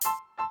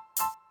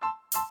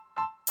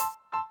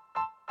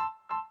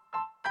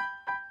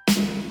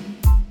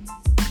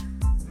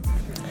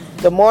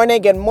Good morning.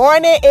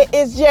 It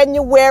is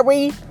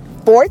January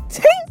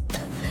 14th,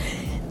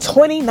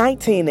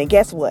 2019. And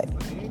guess what?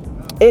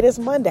 It is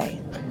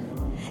Monday.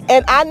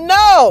 And I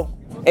know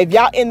if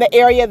y'all in the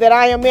area that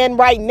I am in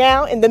right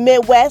now, in the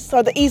Midwest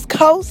or the East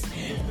Coast,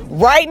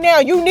 right now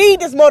you need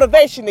this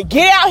motivation to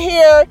get out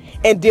here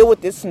and deal with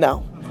this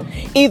snow.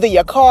 Either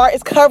your car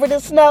is covered in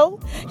snow,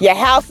 your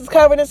house is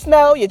covered in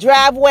snow, your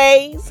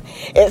driveways,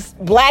 it's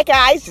black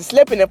ice, you're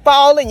slipping and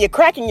falling, you're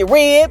cracking your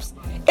ribs.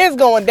 It's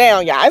going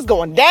down, y'all. It's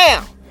going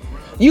down.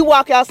 You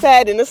walk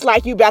outside and it's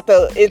like you about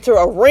to enter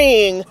a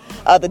ring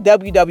of the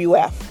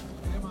WWF.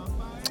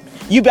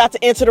 You about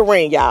to enter the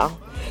ring, y'all.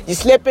 You're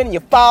slipping,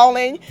 you're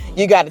falling.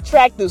 You got to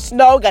track through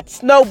snow, got the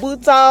snow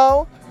boots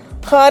on.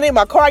 Honey,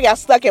 my car got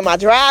stuck in my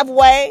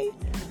driveway.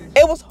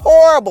 It was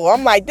horrible.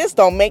 I'm like, this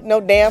don't make no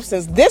damn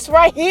sense. This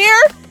right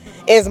here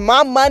is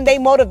my Monday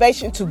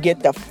motivation to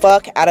get the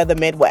fuck out of the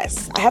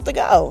Midwest. I have to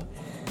go.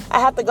 I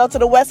have to go to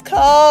the West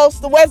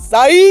Coast, the West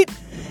Side.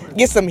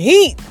 Get some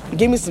heat.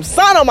 Give me some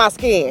sun on my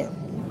skin.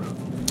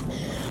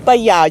 But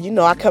y'all, you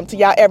know I come to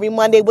y'all every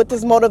Monday with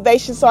this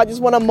motivation. So I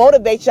just want to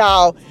motivate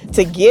y'all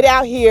to get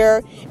out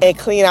here and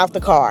clean out the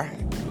car.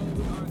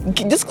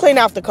 Just clean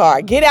out the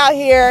car. Get out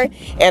here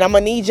and I'm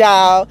going to need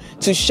y'all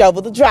to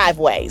shovel the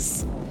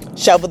driveways.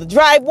 Shovel the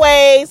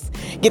driveways.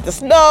 Get the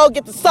snow.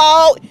 Get the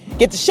salt.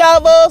 Get the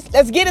shovels.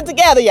 Let's get it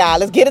together, y'all.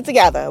 Let's get it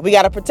together. We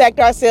got to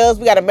protect ourselves.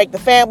 We got to make the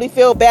family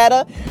feel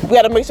better. We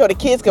got to make sure the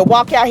kids can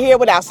walk out here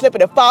without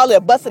slipping and falling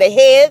and busting their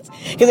heads.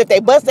 Because if they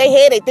bust their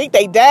head, they think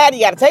they died.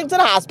 You got to take them to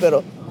the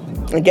hospital.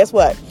 And guess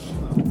what?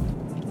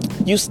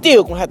 You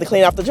still going to have to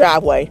clean off the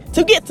driveway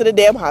to get to the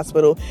damn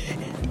hospital.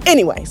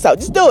 Anyway, so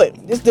just do it.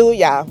 Just do it,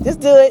 y'all.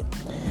 Just do it.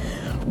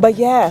 But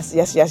yes.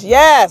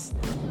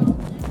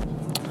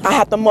 I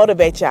have to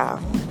motivate y'all.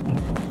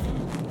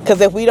 Because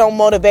if we don't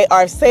motivate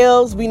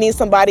ourselves, we need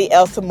somebody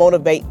else to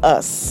motivate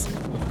us.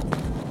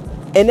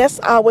 And that's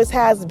always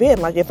has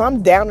been. Like if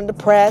I'm down and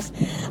depressed,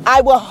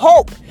 I will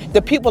hope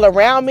the people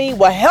around me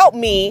will help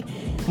me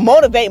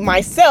motivate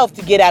myself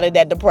to get out of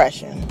that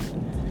depression.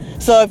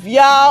 So if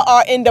y'all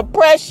are in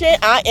depression,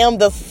 I am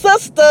the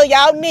sister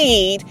y'all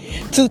need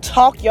to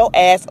talk your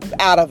ass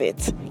out of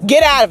it.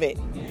 Get out of it.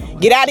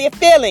 Get out of your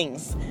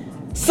feelings.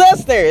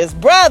 Sisters,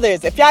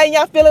 brothers, if y'all in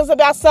your feelings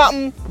about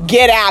something,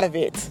 get out of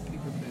it.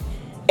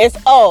 It's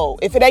old.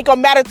 If it ain't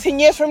gonna matter 10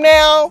 years from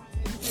now,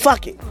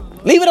 fuck it.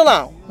 Leave it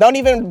alone. Don't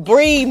even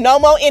breathe no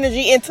more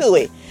energy into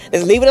it.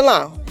 Just leave it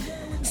alone.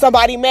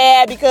 Somebody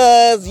mad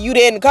because you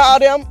didn't call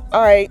them?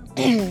 All right,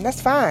 that's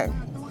fine.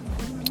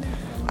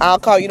 I'll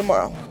call you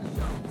tomorrow.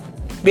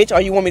 Bitch, or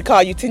you want me to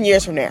call you 10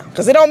 years from now?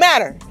 Because it don't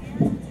matter.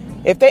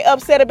 If they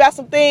upset about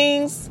some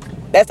things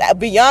that's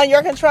beyond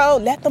your control,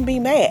 let them be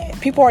mad.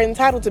 People are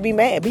entitled to be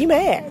mad. Be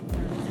mad.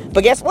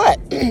 But guess what?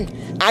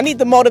 I need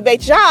to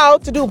motivate y'all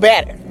to do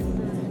better.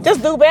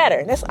 Just do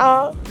better. That's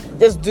all.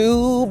 Just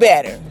do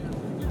better.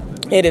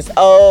 It is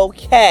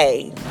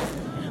okay.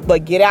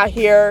 But get out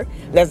here.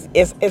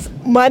 It's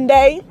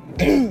Monday.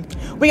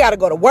 We got to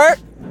go to work.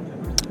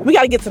 We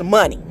got to get to the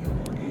money.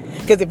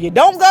 Because if you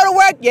don't go to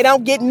work, you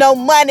don't get no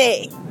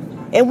money.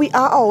 And we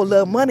all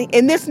love money.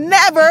 And there's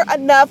never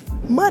enough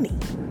money.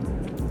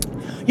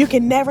 You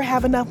can never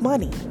have enough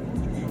money.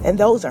 And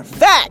those are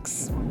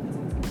facts.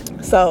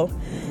 So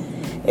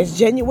it's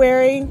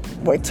January.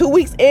 We're 2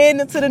 weeks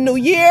into the new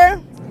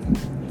year.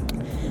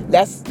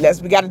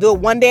 We got to do it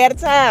one day at a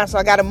time. So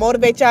I got to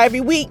motivate y'all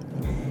every week,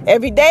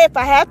 every day if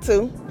I have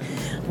to.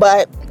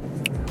 But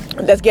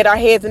let's get our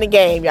heads in the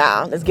game,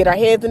 y'all. Let's get our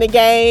heads in the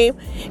game.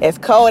 It's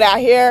cold out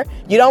here.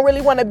 You don't really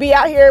want to be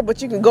out here,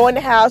 but you can go in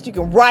the house. You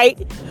can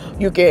write.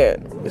 You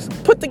can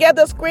put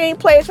together a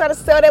screenplay and try to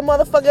sell that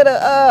motherfucker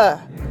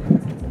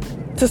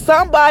to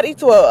somebody,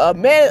 to a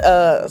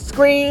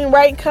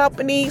screenwriting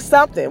company,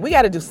 something. We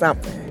got to do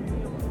something.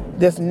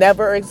 There's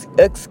never an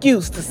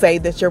excuse to say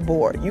that you're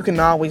bored. You can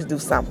always do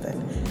something.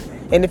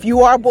 And if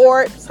you are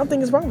bored,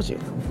 something is wrong with you.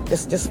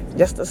 It's just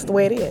that's the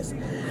way it is.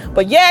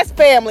 But yes,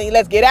 family,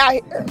 let's get out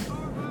here.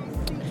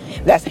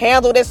 Let's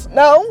handle this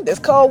snow, this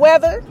cold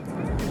weather.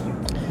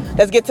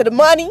 Let's get to the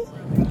money.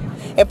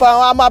 And for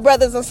all my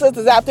brothers and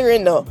sisters out there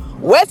in the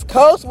West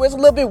Coast where it's a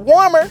little bit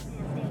warmer,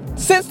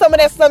 send some of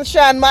that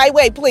sunshine my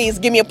way, please.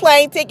 Give me a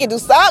plane ticket, do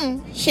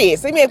something. Shit,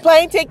 send me a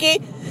plane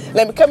ticket.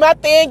 Let me come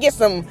out there and get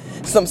some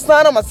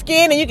sun on my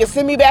skin and you can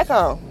send me back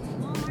home.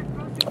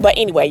 But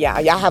anyway,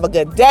 y'all have a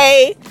good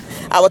day.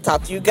 I will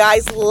talk to you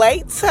guys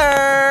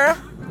later.